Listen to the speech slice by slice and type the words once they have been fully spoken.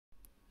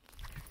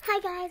Hi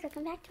guys,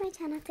 welcome back to my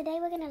channel. Today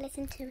we're going to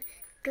listen to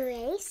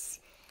Grace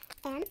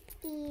and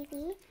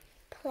Evie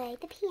play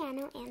the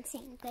piano and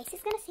sing. Grace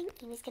is going to sing,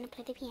 Evie's going to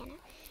play the piano.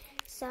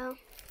 So,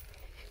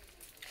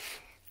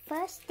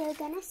 first they're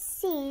going to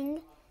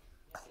sing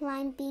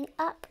climbing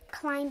up,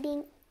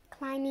 climbing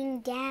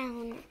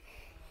down.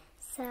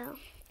 So,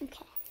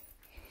 okay.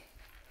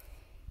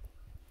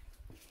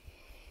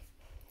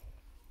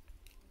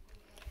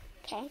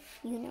 Okay,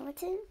 you know what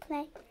to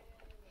play.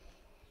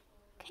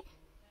 Okay.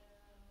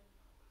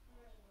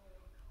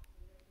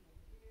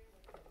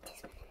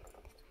 This one.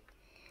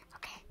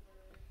 Okay.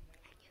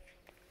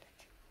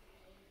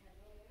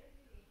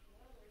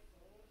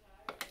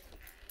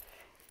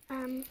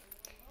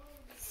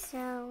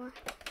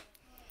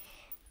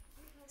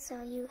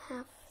 So you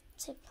have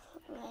to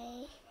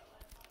play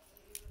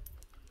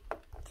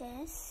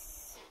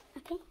this.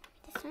 Okay,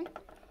 this one.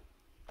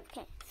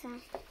 Okay, so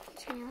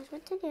she knows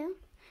what to do.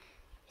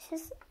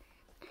 She's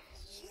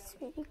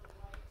reading.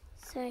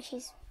 So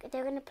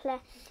they're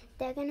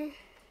gonna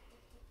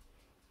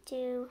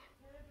do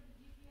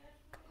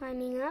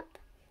climbing up,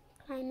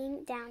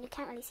 climbing down. You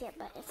can't really see it,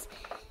 but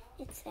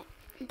it's there.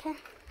 Okay,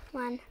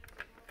 1,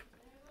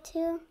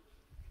 2,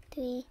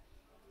 3,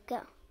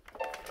 go.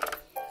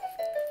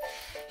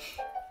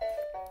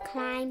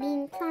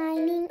 Climbing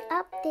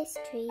up this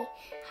tree,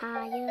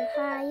 higher,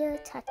 higher,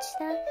 touch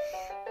the,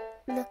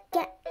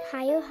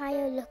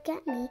 higher, look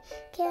at me,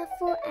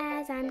 careful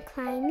as I'm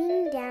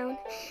climbing down,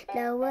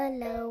 lower,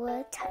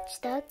 lower, touch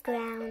the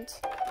ground.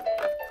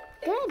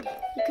 Good,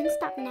 you can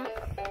stop now.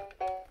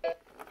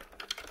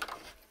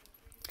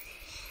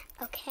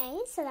 Okay,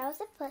 so that was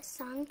the first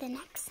song. The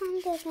next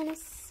song they're gonna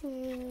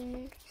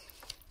sing,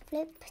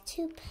 flip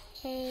to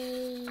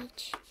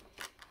page.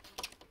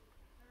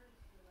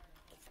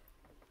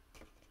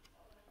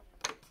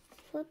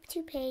 Flip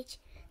to page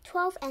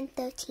 12 and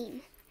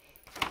 13.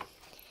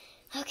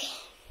 Okay.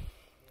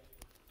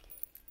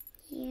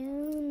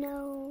 You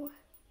know,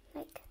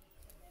 like,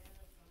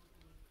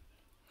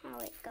 how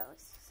it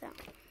goes, so.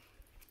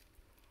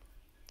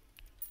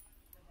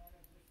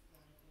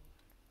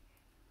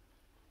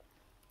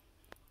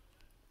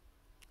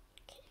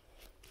 Okay.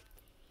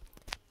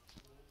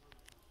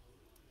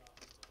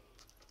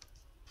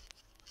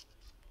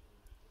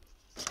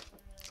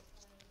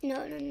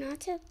 No, not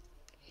to,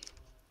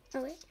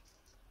 oh wait.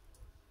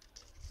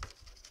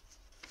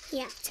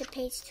 Yeah, to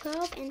page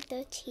 12 and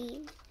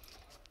 13.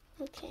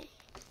 Okay,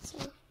 so.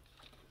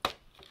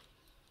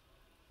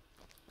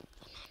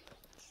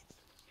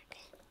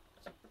 Okay.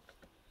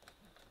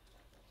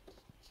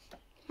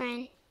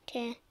 1,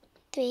 2,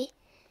 3,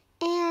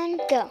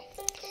 and go.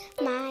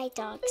 My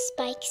dog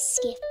Spike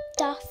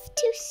skipped off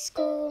to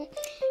school,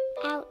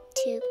 out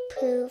to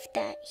prove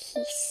that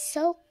he's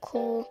so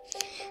cool.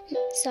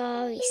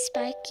 Sorry,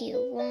 Spike,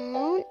 you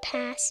won't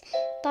pass.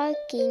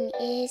 Barking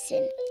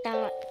isn't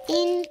taught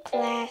in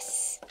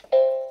class.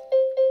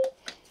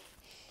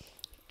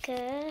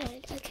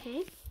 Good,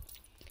 okay.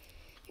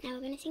 Now we're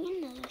going to sing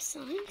another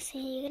song. So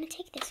you're going to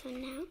take this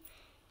one now.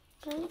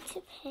 Go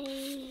to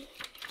page.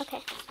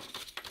 Okay.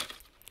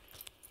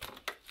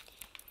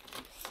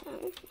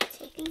 So,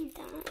 taking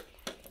that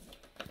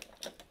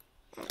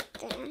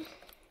there.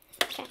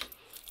 Okay.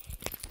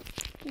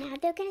 Now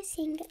they're going to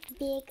sing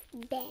Big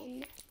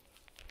Ben.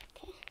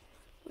 Okay.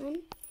 1,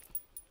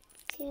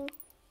 2,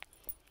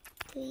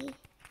 3,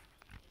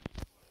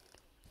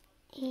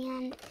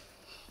 and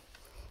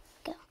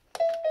go.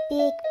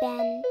 Big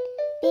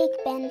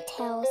Ben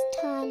tells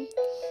time.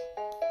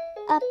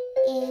 Up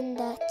in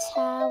the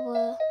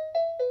tower,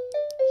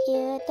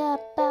 hear the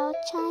bell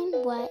chime.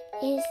 What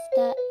is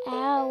the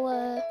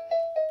hour?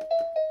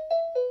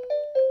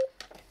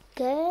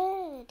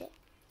 Good.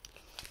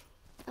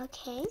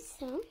 Okay,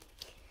 so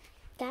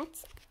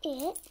that's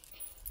it.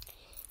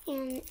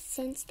 And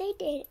since they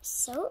did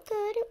so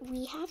good,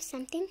 we have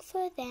something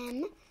for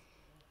them.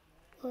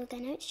 We're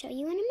gonna show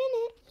you in a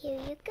minute. Here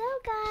you go,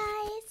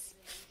 guys.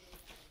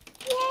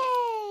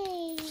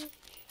 Yay!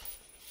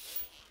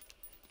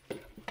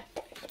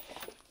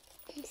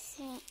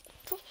 It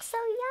looks so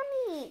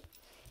yummy.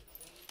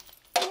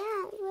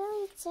 Yeah, it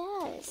really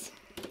does.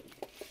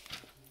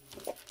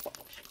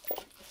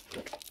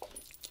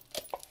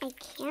 I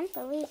can't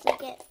believe we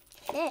get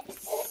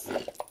this.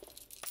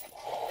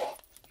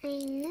 I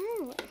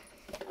know.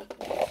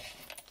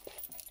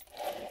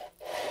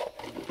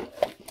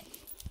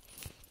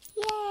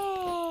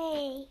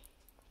 Yay!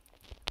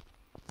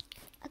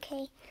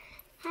 Okay,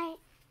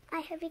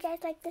 I hope you guys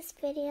like this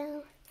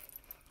video.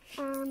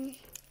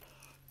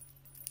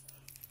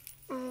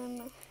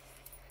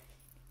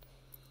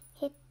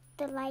 Hit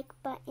the like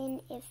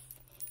button if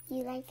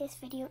you like this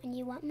video and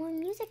you want more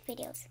music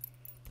videos.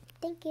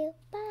 Thank you.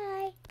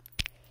 Bye.